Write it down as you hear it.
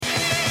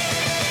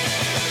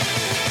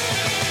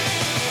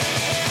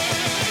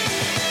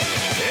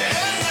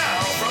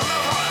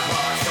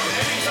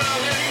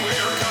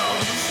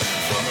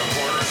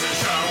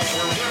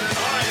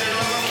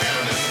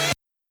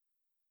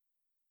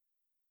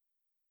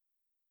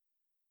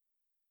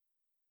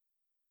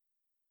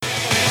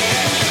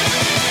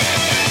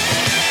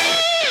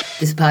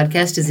This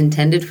podcast is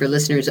intended for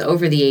listeners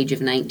over the age of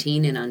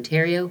 19 in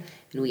Ontario,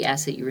 and we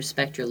ask that you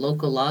respect your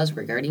local laws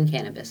regarding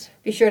cannabis.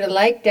 Be sure to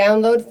like,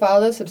 download,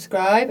 follow,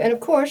 subscribe, and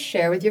of course,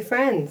 share with your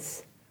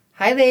friends.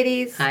 Hi,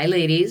 ladies. Hi,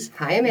 ladies.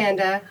 Hi,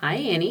 Amanda. Hi,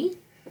 Annie.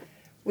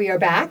 We are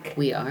back.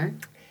 We are.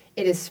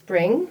 It is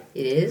spring.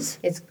 It is.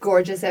 It's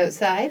gorgeous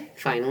outside.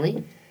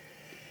 Finally.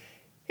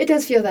 It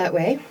does feel that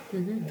way,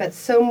 but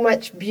so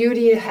much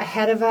beauty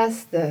ahead of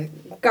us. The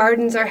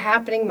gardens are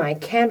happening. My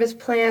cannabis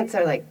plants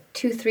are like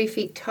 2-3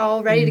 feet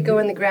tall, ready to go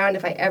in the ground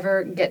if I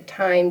ever get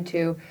time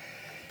to.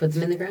 Put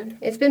them in the ground?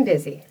 It's been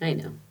busy. I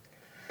know.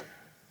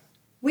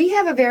 We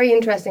have a very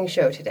interesting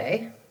show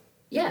today.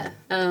 Yeah.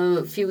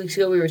 A few weeks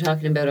ago we were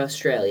talking about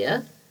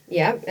Australia.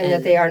 Yeah, and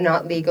that they are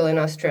not legal in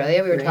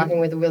Australia. We were talking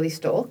with Willie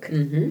Stolk.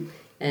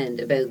 And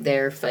about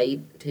their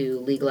fight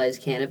to legalize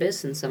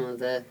cannabis and some of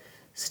the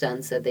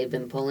stunts that they've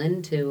been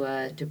pulling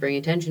to bring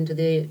attention to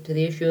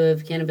the issue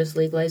of cannabis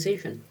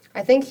legalization.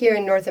 I think here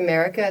in North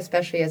America,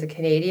 especially as a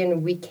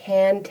Canadian, we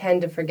can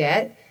tend to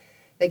forget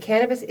that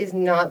cannabis is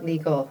not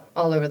legal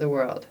all over the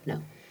world.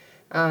 No.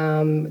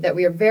 That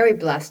we are very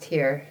blessed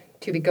here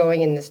to be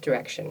going in this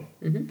direction.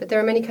 But there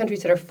are many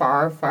countries that are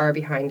far, far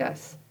behind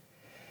us.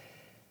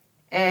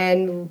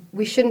 And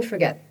we shouldn't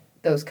forget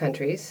those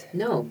countries.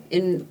 No.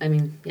 In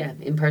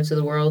parts of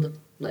the world,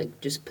 like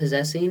just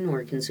possessing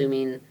or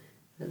consuming,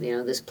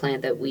 this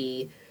plant that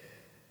we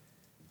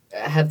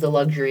have the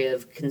luxury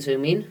of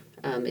consuming,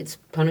 it's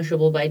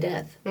punishable by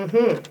death.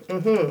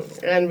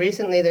 And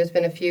recently there's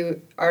been a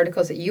few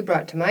articles that you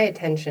brought to my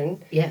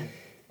attention. Yeah.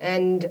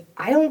 And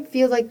I don't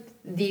feel like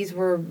these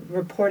were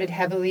reported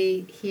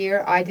heavily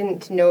here. I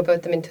didn't know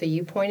about them until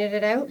you pointed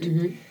it out.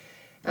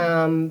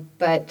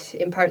 But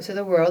in parts of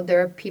the world, there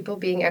are people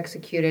being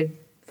executed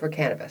for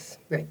cannabis.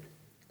 Right.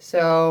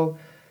 So,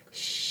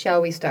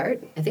 shall we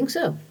start? I think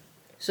so.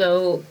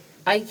 So,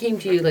 I came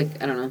to you,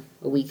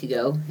 a week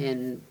ago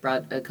and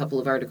brought a couple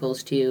of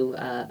articles to you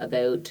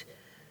about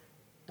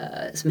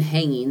some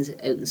hangings out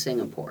in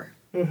Singapore.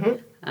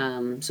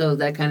 So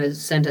that kind of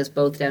sent us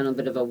both down a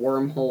bit of a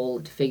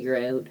wormhole to figure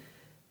out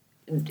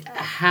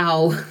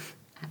how,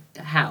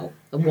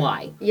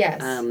 why.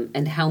 Yes.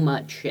 And how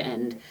much,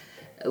 and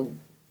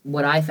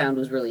what I found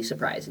was really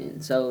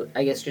surprising. So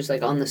I guess just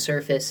like on the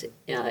surface,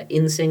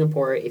 in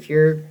Singapore, if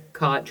you're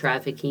caught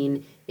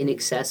trafficking in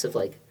excess of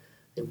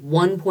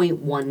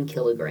 1.1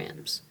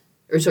 kilograms,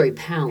 pounds.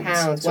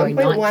 Pounds. Sorry,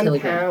 1.1 not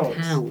kilograms.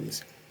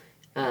 Pounds.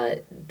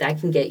 That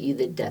can get you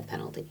the death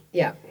penalty.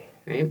 Yeah.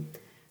 Right?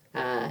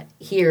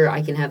 Here,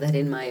 I can have that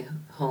in my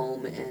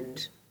home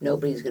and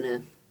nobody's going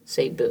to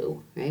say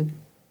boo, right?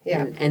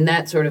 Yeah. And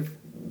that sort of,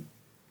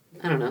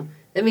 I don't know,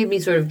 that made me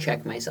sort of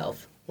check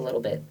myself a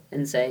little bit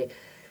and say,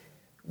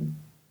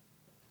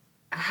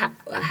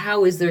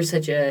 how is there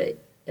such a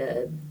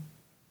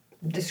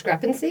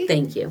discrepancy?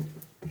 Thank you.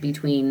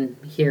 Between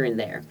here and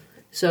there.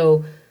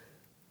 So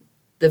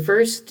the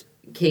first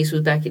case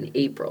was back in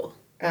April.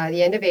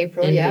 The end of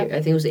April, I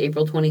think it was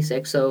April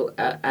 26th. So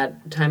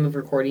at time of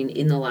recording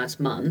in the last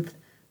month,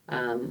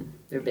 there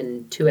have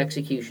been 2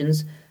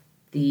 executions.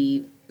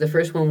 The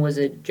first one was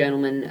a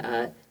gentleman,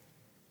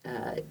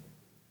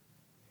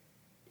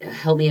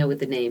 help me out with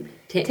the name.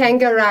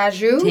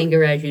 Tanggaraju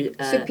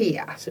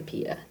Suppiah.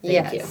 Suppiah.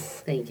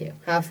 Thank you.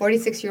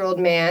 46-year-old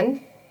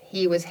man.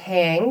 He was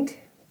hanged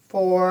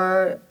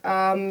for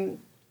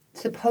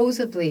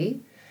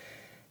supposedly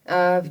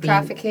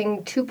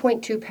trafficking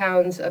 2.2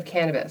 pounds of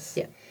cannabis.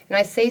 Yeah. And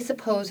I say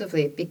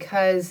supposedly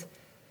because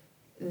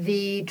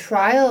the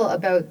trial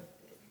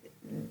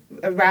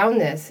around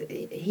this,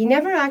 he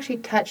never actually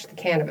touched the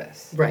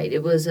cannabis. Right.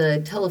 It was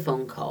a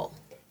telephone call.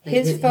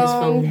 His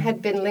phone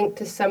had been linked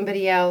to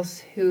somebody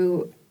else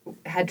who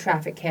had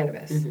trafficked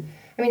cannabis.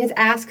 I mean, his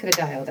ass could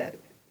have dialed it.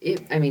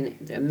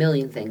 A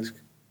million things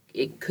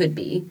it could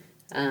be.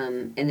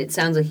 And it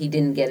sounds like he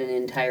didn't get an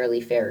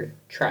entirely fair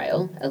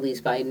trial, at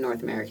least by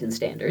North American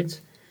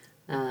standards.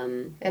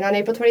 And on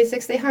April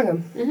 26th, they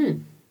hung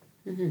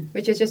him.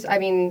 Which is just,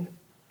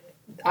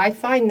 I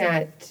find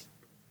that,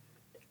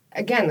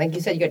 again, like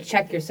you said, you got to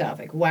check yourself.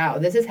 Like, wow,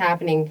 this is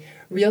happening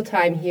real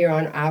time here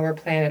on our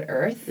planet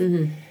Earth.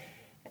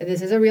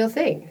 This is a real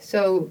thing.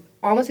 So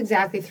almost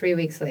exactly 3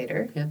 weeks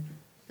later. Yeah.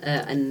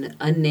 An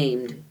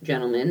unnamed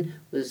gentleman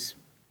was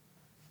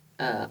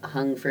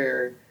hung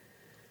for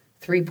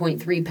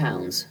 3.3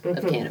 pounds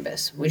of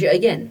cannabis, which,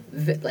 again,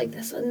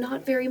 that's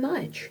not very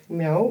much.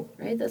 No.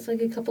 Right? That's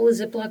like a couple of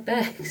Ziploc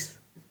bags.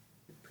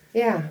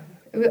 Yeah.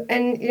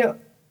 And,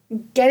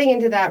 getting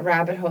into that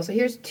rabbit hole. So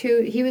here's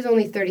 2, he was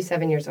only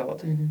 37 years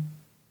old.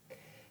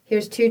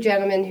 Here's 2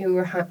 gentlemen who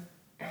were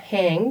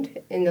hanged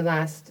in the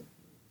last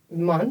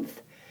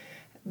month.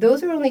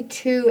 Those are only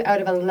 2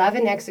 out of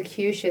 11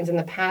 executions in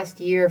the past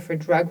year for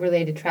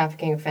drug-related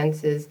trafficking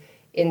offenses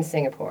in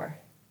Singapore.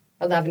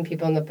 11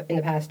 people in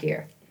the past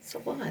year. It's a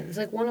lot. It's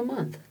like 1 a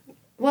month.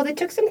 Well, they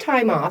took some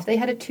time off. They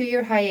had a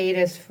 2-year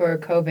hiatus for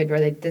COVID where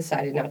they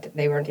decided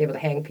they weren't able to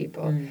hang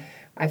people.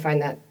 I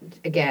find that,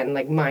 again,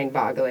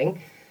 mind-boggling.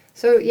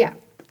 So, yeah,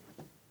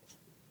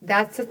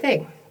 that's the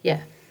thing.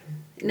 Yeah.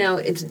 Now,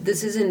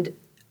 this isn't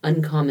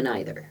uncommon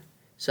either.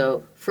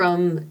 So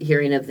from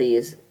hearing of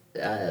these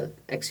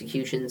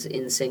executions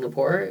in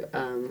Singapore,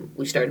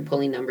 we started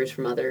pulling numbers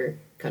from other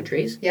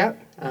countries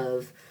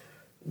of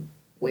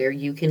where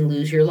you can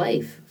lose your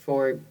life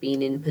for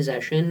being in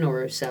possession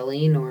or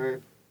selling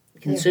or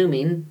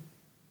consuming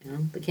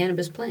the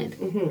cannabis plant.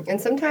 Mm-hmm. And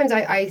sometimes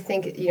I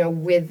think,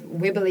 with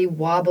wibbly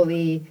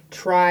wobbly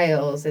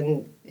trials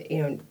and,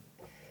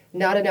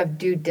 not enough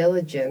due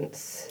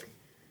diligence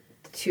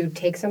to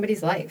take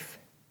somebody's life.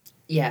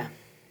 Yeah.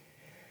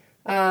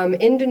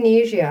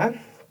 Indonesia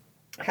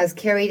has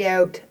carried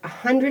out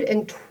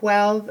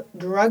 112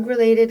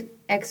 drug-related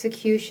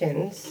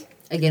executions.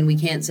 Again, we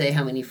can't say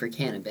how many for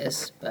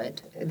cannabis,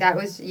 but... That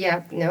was,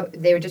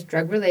 they were just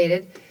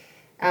drug-related.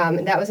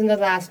 That was in the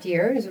last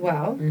year as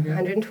well,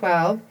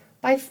 112,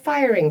 by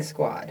firing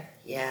squad.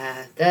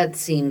 Yeah, that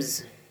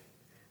seems...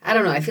 I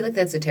don't know, I feel like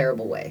that's a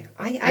terrible way.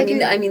 I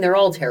mean, they're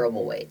all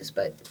terrible ways,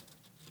 but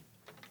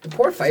the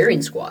poor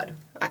firing squad.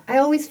 I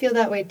always feel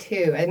that way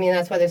too. I mean,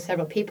 that's why there's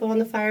several people on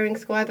the firing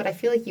squad, but I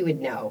feel like you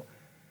would know.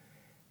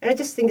 And I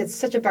just think it's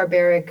such a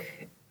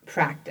barbaric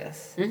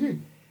practice.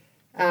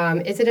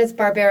 Mm-hmm. Is it as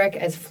barbaric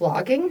as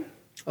flogging?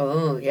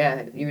 Oh,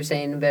 yeah. You were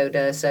saying about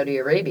Saudi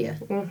Arabia.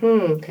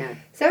 Mm-hmm. Yeah.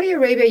 Saudi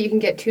Arabia, you can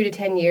get 2 to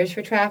 10 years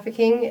for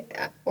trafficking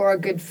or a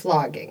good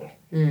flogging.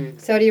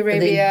 Saudi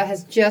Arabia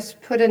has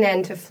just put an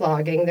end to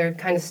flogging. They're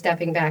kind of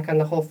stepping back on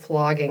the whole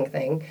flogging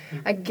thing.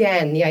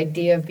 Again, the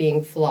idea of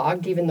being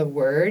flogged, even the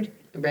word,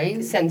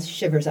 sends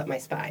shivers up my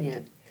spine. Yeah.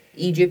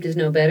 Egypt is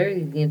no better.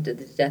 You get the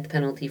death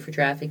penalty for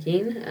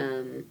trafficking.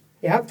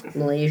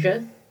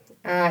 Malaysia.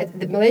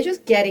 Malaysia's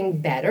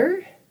getting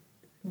better,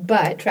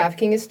 but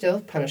trafficking is still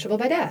punishable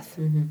by death.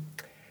 Mm-hmm.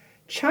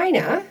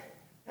 China,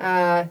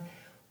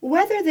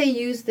 whether they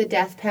use the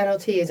death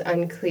penalty is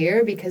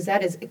unclear because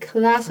that is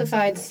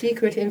classified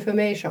secret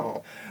information,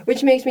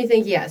 which makes me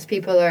think, yes,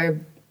 people are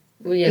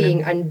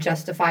being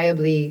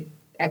unjustifiably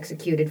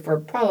executed for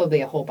probably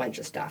a whole bunch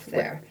of stuff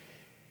there.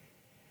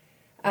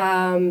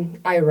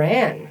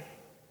 Iran,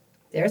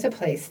 there's a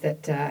place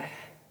that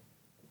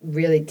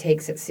really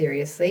takes it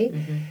seriously.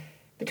 Mm-hmm.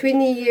 Between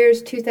the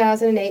years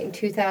 2008 and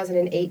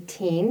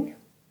 2018,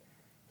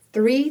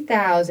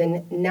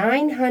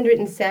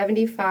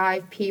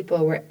 3,975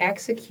 people were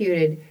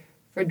executed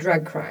for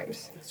drug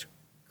crimes. That's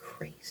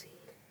crazy.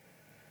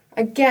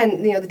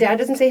 Again, the data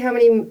doesn't say how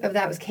many of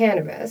that was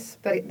cannabis,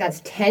 but that's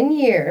 10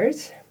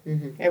 years,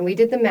 and we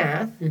did the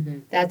math. Mm-hmm.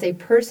 That's a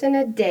person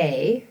a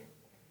day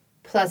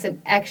plus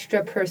an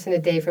extra person a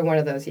day for one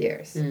of those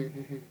years.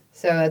 Mm-hmm.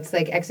 So it's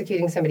like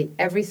executing somebody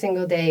every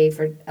single day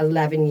for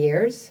 11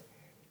 years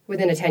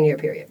within a 10-year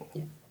period.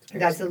 Yeah,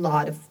 that's a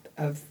lot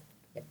of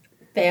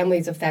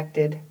families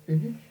affected,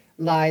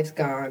 lives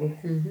gone.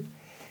 Mm-hmm.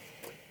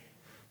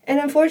 And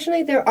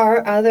unfortunately, there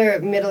are other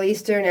Middle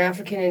Eastern,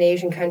 African, and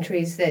Asian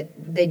countries that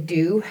they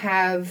do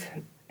have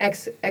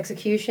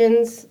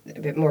executions, a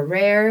bit more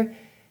rare.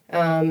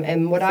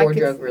 And what for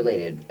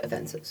drug-related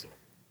offenses.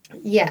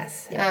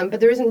 Yes,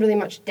 but there isn't really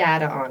much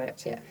data on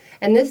it. Yeah.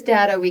 And this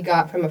data we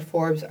got from a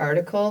Forbes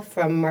article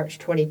from March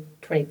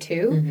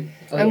 2022.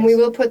 Mm-hmm. And we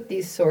will put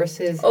these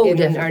sources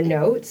in our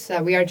notes.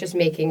 We aren't just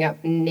making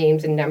up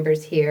names and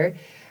numbers here.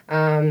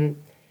 And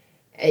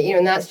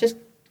that's just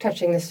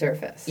touching the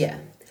surface. Yeah.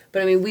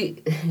 But I mean,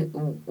 we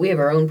have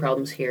our own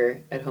problems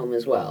here at home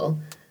as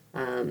well.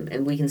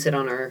 And we can sit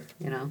on our,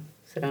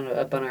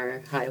 up on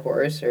our high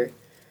horse or...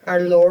 Our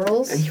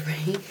laurels.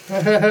 Right.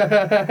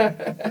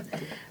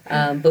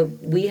 But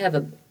we have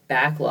a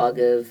backlog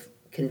of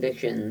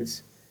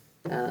convictions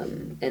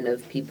and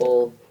of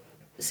people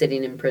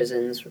sitting in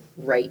prisons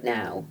right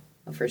now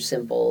for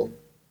simple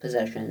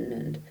possession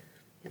and,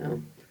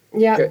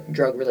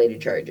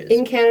 drug-related charges.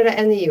 In Canada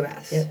and the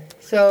U.S. Yep.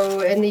 So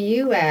in the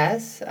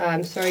U.S.,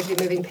 I'm sorry to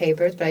be moving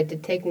papers, but I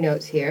did take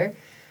notes here.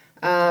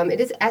 It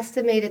is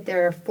estimated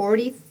there are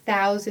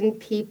 40,000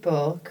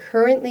 people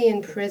currently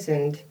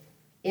imprisoned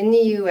in the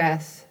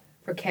U.S.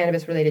 for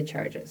cannabis-related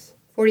charges.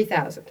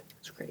 40,000.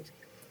 That's crazy.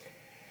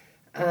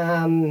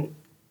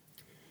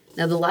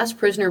 Now, the Last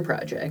Prisoner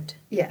Project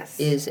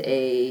is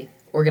a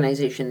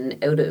organization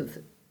out of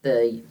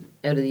the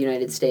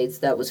United States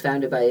that was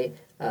founded by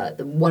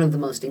one of the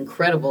most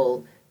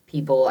incredible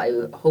people.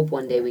 I hope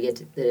one day we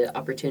get the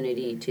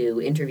opportunity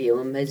to interview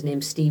him. His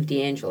name's Steve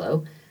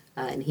D'Angelo,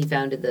 and he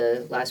founded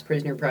the Last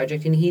Prisoner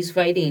Project, and he's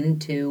fighting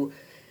to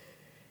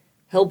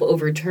help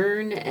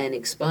overturn and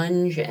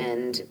expunge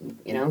and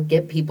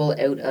get people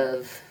out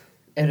of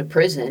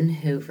prison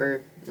who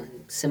for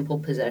simple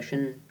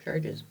possession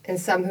charges. And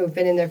some who've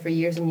been in there for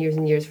years and years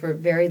and years for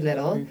very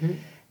little. Mm-hmm.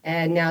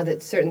 And now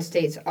that certain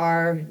states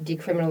are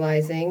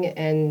decriminalizing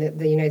and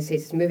the United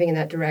States is moving in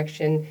that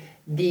direction,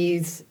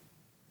 these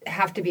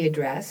have to be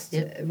addressed.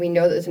 Yep. We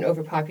know that there's an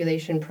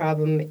overpopulation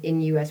problem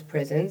in U.S.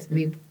 prisons. Mm-hmm.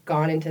 We've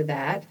gone into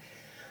that.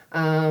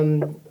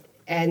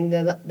 And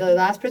the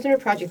Last Prisoner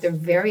Project, they're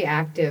very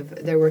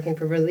active. They're working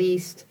for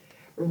released,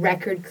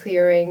 record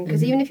clearing.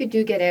 Because even if you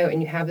do get out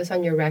and you have this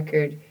on your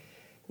record,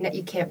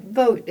 you can't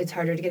vote. It's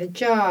harder to get a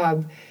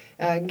job.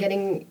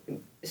 Getting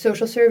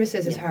social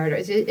services is harder.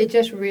 It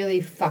just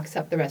really fucks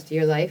up the rest of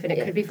your life, and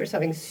it could be for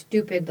something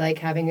stupid like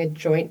having a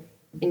joint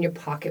in your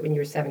pocket when you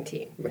were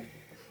 17. Right.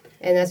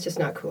 And that's just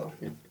not cool.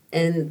 No.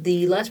 And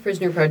the Last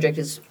Prisoner Project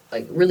is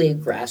like really a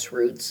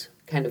grassroots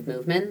kind of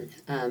movement.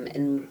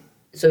 And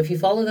so if you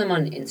follow them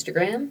on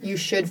Instagram... You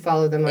should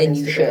follow them on Instagram. And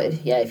you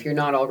should, if you're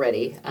not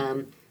already.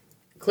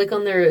 Click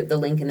on the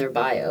link in their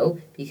bio,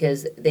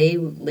 because they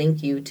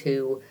link you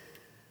to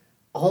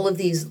all of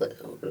these,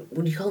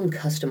 what do you call them,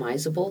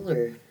 customizable,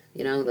 or,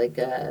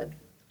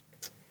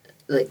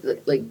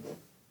 like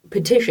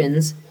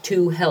petitions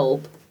to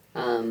help,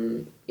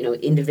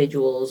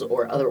 individuals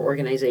or other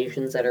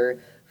organizations that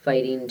are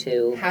fighting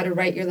to... How to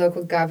write your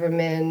local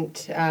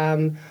government.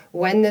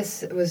 When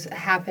this was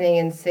happening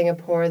in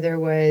Singapore,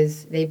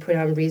 they put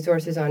on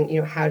resources on,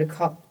 how to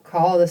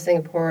call the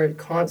Singapore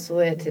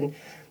consulate, and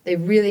they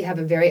really have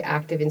a very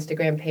active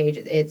Instagram page.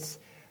 It's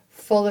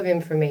full of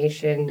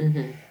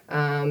information.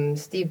 Mm-hmm.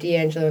 Steve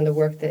D'Angelo and the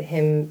work that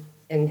him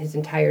and his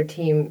entire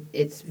team,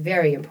 it's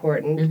very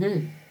important.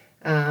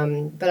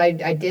 Mm-hmm. But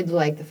I did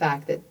like the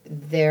fact that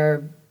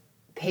their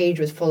page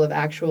was full of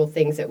actual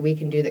things that we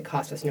can do that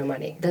cost us no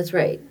money. That's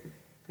right.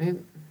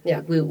 Yeah.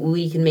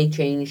 We can make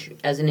change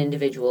as an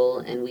individual,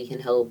 and we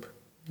can help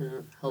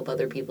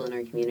other people in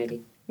our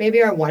community.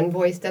 Maybe our one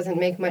voice doesn't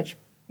make much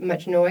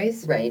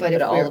noise. Right,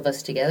 but all of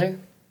us together,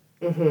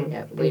 we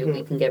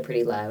can get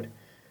pretty loud.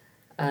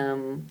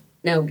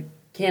 Now,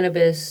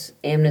 Cannabis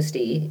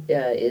Amnesty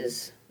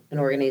is an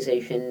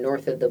organization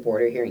north of the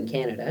border here in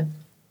Canada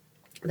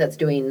that's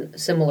doing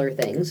similar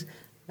things,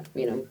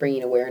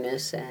 bringing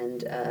awareness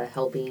and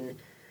helping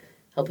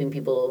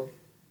people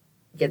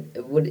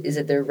get, what is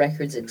it, their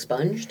records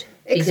expunged?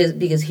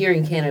 Because here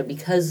in Canada,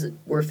 because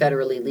we're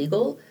federally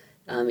legal,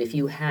 if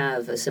you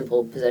have a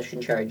simple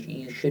possession charge,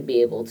 you should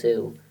be able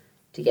to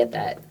get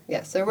that.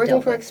 Yes, they're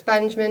working for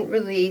expungement,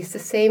 release, the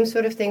same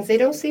sort of things. They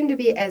don't seem to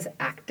be as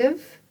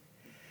active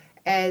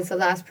as the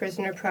Last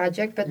Prisoner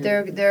Project, but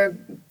they're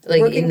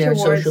like working in their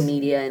towards, social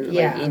media and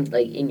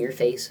in your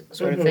face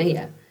sort of thing.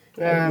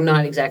 Yeah, I'm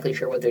not exactly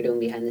sure what they're doing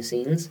behind the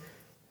scenes.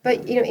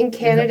 But in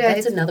Canada,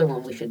 that's another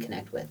one we should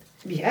connect with.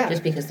 Yeah,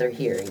 just because they're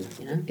hearing,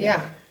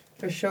 Yeah,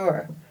 for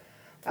sure.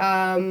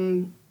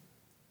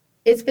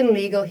 It's been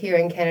legal here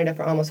in Canada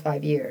for almost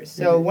 5 years.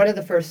 So one of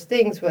the first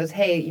things was,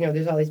 hey,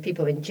 there's all these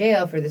people in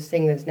jail for this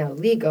thing that's now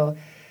legal.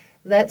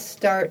 Let's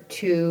start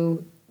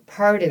to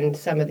pardon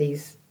some of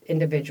these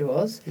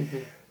individuals. Mm-hmm.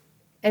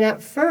 And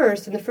at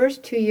first, in the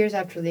first 2 years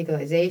after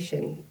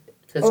legalization...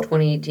 So it's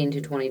 2018 to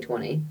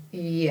 2020.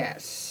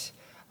 Yes.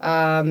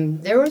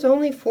 There was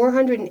only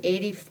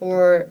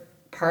 484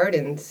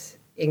 pardons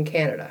in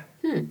Canada.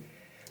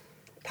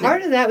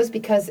 Part of that was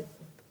because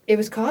it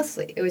was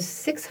costly. It was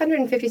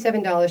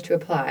 $657 to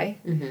apply,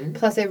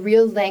 plus a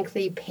real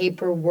lengthy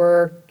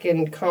paperwork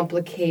and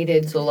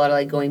complicated... So a lot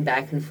of going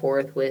back and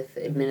forth with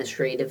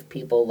administrative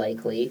people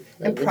likely.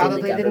 And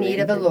probably the need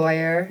of a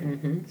lawyer.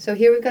 So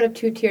here we've got a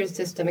two-tiered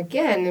system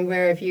again,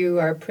 where if you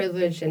are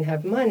privileged and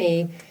have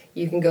money,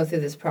 you can go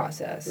through this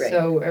process. Right.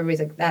 So everybody's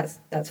like,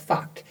 that's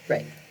fucked.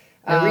 Right.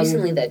 Now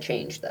recently that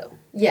changed, though.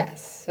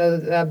 Yes. So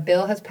a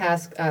bill has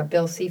passed,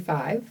 Bill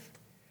C-5.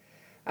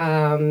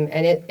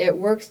 And it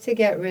works to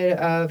get rid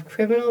of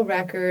criminal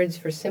records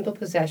for simple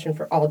possession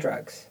for all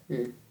drugs.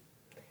 It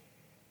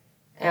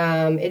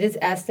is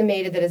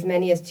estimated that as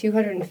many as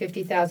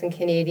 250,000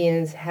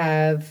 Canadians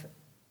have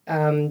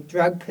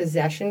drug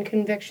possession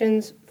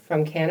convictions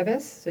from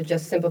cannabis, so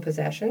just simple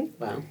possession.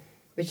 Wow.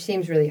 Which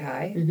seems really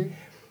high.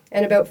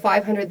 And about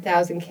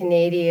 500,000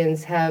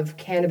 Canadians have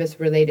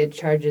cannabis-related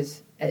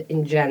charges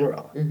in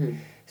general.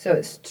 So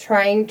it's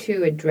trying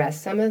to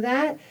address some of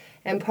that.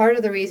 And part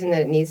of the reason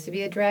that it needs to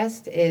be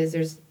addressed is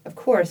there's, of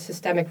course,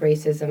 systemic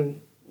racism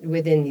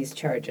within these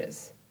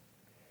charges.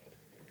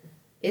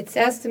 It's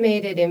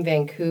estimated in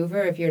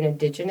Vancouver, if you're an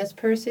Indigenous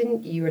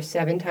person, you are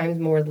 7 times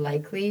more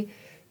likely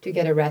to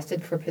get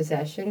arrested for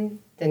possession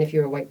than if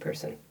you're a white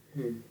person.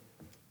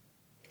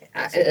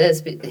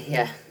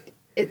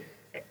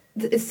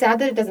 It's sad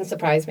that it doesn't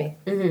surprise me.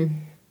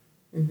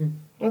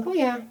 Like, oh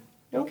yeah,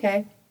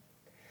 okay.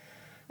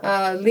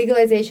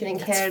 Legalization in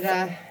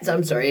Canada.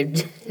 I'm sorry,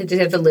 I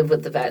just have to live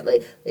with the fact,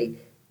 like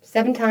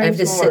 7 times more. I have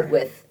to sit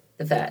with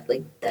the fact,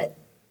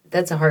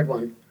 that's a hard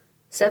one.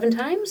 7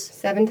 times?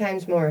 7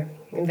 times more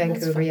in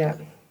Vancouver,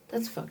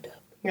 That's fucked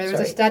up. There was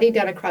a study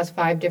done across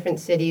 5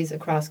 different cities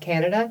across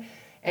Canada,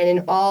 and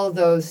in all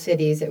those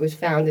cities it was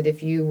found that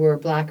if you were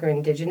Black or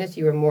Indigenous,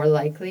 you were more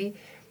likely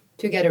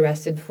to get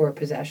arrested for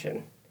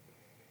possession.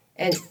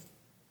 And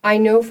I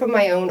know from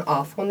my own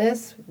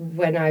awfulness,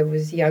 when I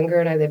was younger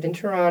and I lived in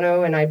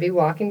Toronto and I'd be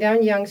walking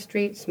down Yonge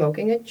Street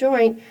smoking a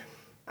joint,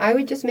 I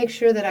would just make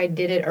sure that I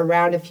did it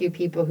around a few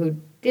people who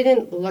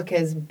didn't look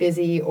as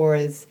busy or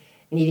as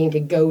needing to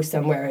go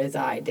somewhere as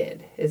I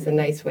did, is a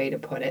nice way to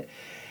put it.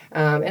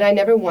 And I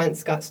never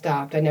once got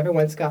stopped. I never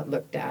once got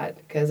looked at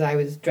because I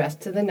was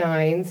dressed to the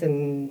nines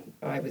and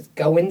I was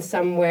going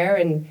somewhere,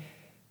 and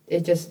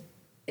it's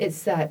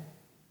that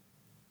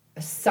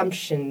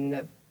assumption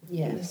of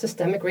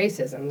systemic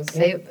racism.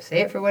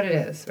 Say it for what it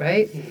is,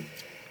 right?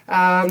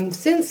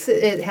 Since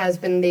it has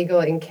been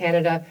legal in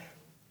Canada,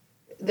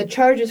 the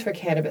charges for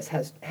cannabis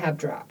have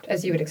dropped,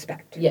 as you would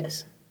expect.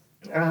 Yes.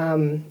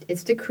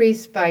 It's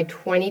decreased by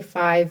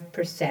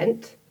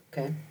 25%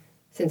 Okay.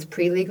 since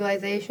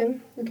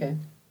pre-legalization. Okay.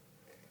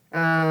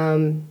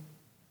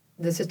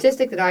 The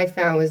statistic that I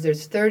found was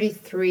there's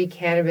 33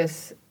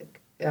 cannabis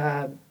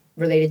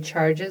related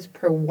charges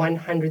per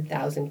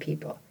 100,000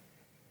 people.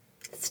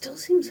 It still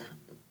seems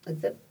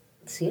like that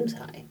seems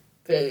high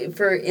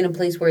for in a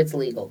place where it's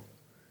legal.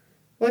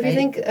 Well, if right? you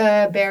think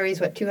Barrie's,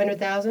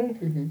 200,000?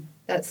 Mm-hmm.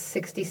 That's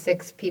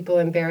 66 people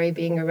in Barrie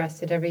being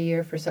arrested every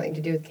year for something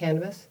to do with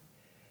cannabis.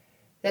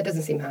 That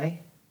doesn't seem high.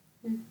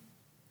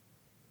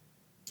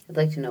 I'd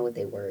like to know what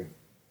they were.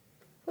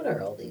 What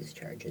are all these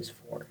charges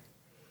for?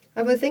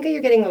 I would think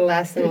you're getting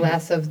less and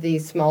less of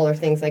these smaller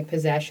things like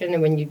possession,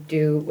 and when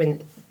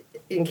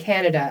in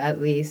Canada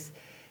at least,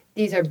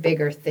 these are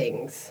bigger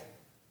things.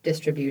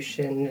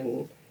 Distribution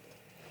and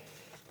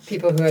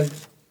people who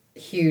have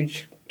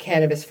huge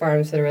cannabis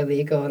farms that are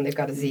illegal and they've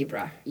got a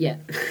zebra. Yeah.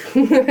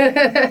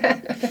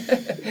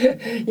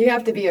 You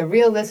have to be a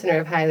real listener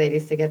of Hi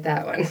Ladies to get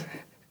that one.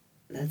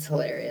 That's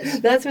hilarious.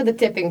 That's where the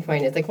tipping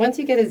point is. Like once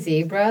you get a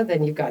zebra,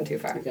 then you've gone too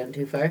far. You've gone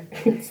too far.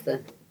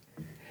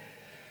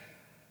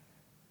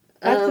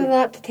 That's a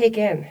lot to take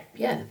in.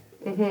 Yeah.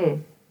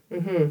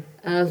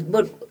 Mm-hmm.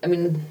 But I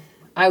mean,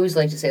 I always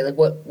like to say, like,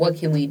 what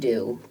can we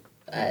do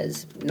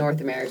as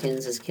North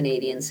Americans, as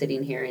Canadians,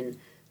 sitting here and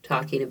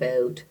talking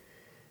about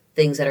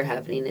things that are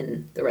happening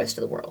in the rest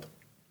of the world.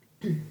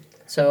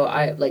 So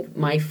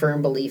my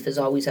firm belief is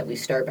always that we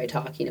start by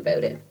talking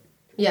about it.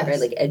 Yes. Right?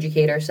 Like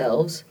educate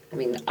ourselves. I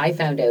mean, I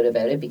found out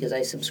about it because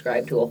I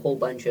subscribe to a whole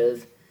bunch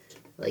of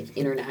like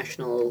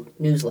international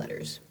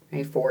newsletters,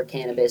 right, for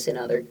cannabis in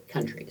other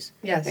countries.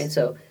 Yes. Right?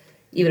 So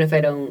even if I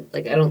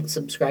don't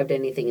subscribe to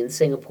anything in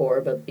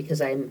Singapore, but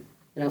because I'm,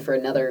 for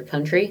another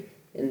country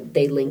and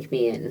they link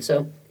me in.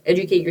 So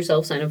educate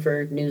yourself, sign up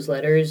for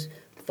newsletters,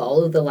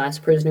 follow the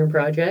Last Prisoner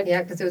Project.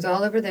 Yeah, because it was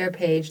all over their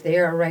page. They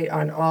are right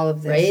on all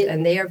of this. Right?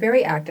 And they are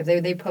very active.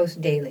 They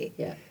post daily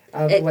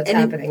of what's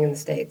happening in the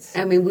States.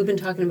 I mean, we've been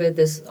talking about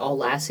this all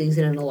last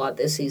season and a lot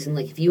this season.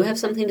 Like, if you have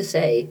something to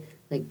say,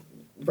 like,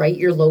 write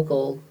your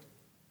local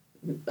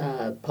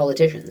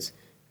politicians,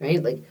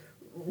 right? Like,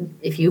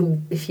 if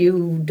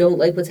you don't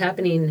like what's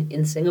happening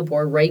in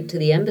Singapore, write to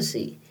the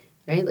embassy,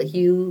 right? Like,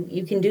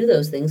 you can do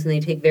those things, and they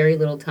take very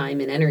little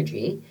time and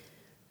energy.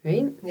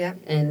 Right? Yeah.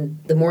 And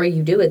the more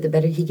you do it, the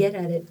better you get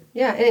at it.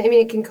 Yeah, and I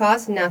mean, it can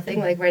cost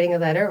nothing, like writing a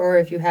letter, or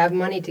if you have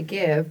money to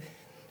give,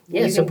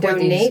 you can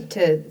donate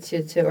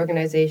to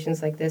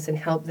organizations like this and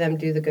help them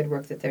do the good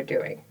work that they're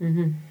doing.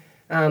 Mm-hmm.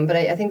 But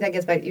I think that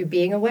gets back to you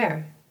being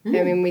aware. Mm-hmm.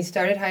 I mean, we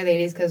started Hi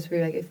Ladies because we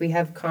were like, if we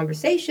have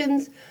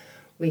conversations,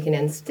 we can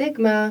end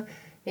stigma.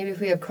 Maybe if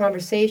we have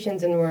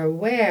conversations and we're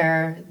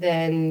aware,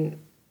 then,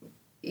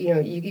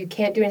 you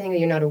can't do anything that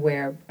you're not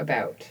aware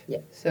about. Yeah.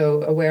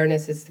 So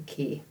awareness is the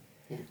key.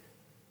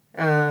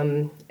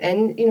 And,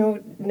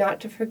 not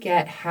to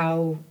forget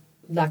how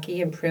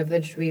lucky and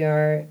privileged we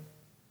are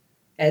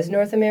as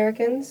North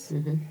Americans,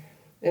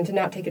 and to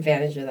not take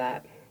advantage of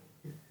that.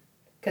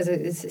 Because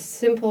it's as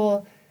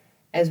simple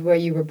as where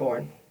you were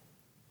born.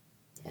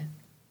 Yeah.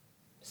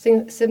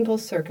 Simple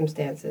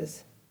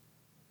circumstances.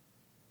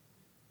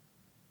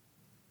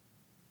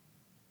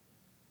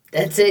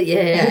 That's it,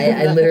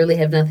 yeah. I literally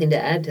have nothing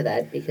to add to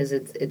that because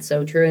it's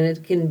so true, and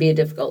it can be a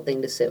difficult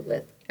thing to sit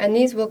with. And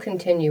these will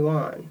continue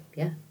on.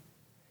 Yeah.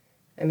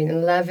 I mean,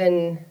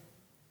 11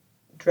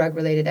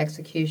 drug-related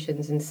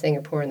executions in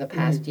Singapore in the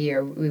past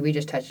year. We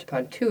just touched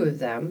upon 2 of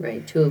them.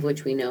 Right, 2 of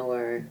which we know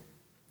are...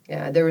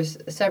 Yeah, there was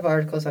several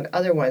articles on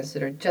other ones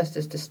that are just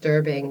as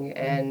disturbing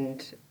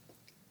and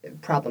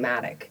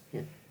problematic.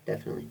 Yeah,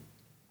 definitely.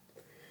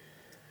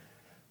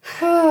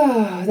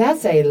 Oh,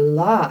 that's a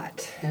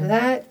lot. Yeah.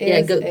 That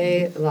is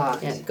a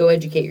lot. Yeah, go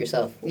educate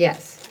yourself.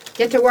 Yes.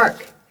 Get to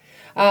work.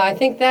 I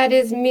think that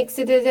is mixed.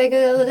 I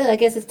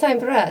guess it's time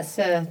for us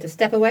to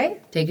step away.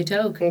 Take a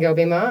toke. And go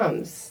be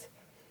moms.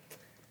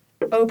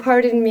 Oh,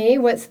 pardon me.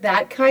 What's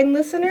that, kind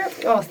listener?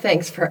 Oh,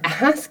 thanks for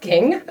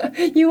asking.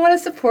 You want to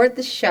support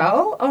the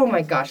show? Oh,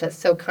 my gosh, that's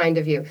so kind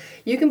of you.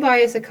 You can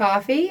buy us a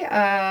coffee.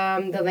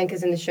 The link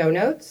is in the show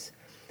notes.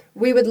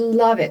 We would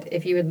love it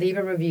if you would leave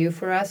a review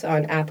for us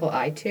on Apple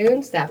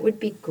iTunes. That would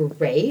be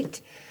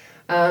great.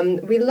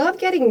 We love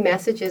getting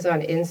messages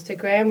on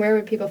Instagram. Where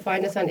would people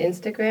find us on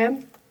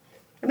Instagram?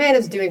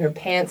 Amanda's doing her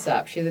pants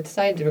up. She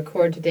decided to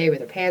record today with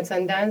her pants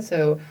undone,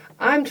 so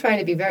I'm trying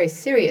to be very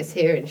serious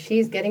here, and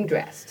she's getting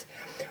dressed.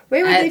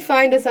 Where would they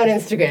find us on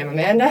Instagram,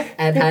 Amanda?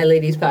 At Hi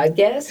Ladies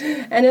Podcast.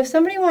 And if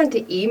somebody wanted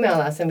to email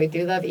us, and we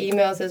do love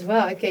emails as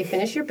well, okay,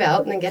 finish your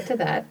belt and then get to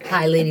that.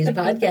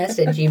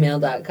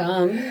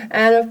 HiLadiesPodcast@gmail.com.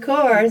 And of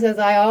course, as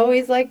I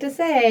always like to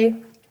say,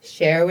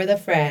 share with a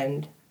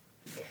friend.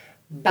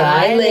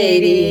 Bye,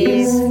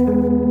 ladies.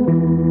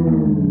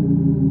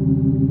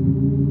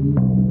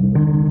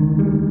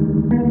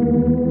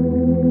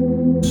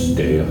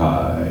 Stay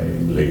high,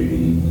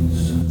 ladies.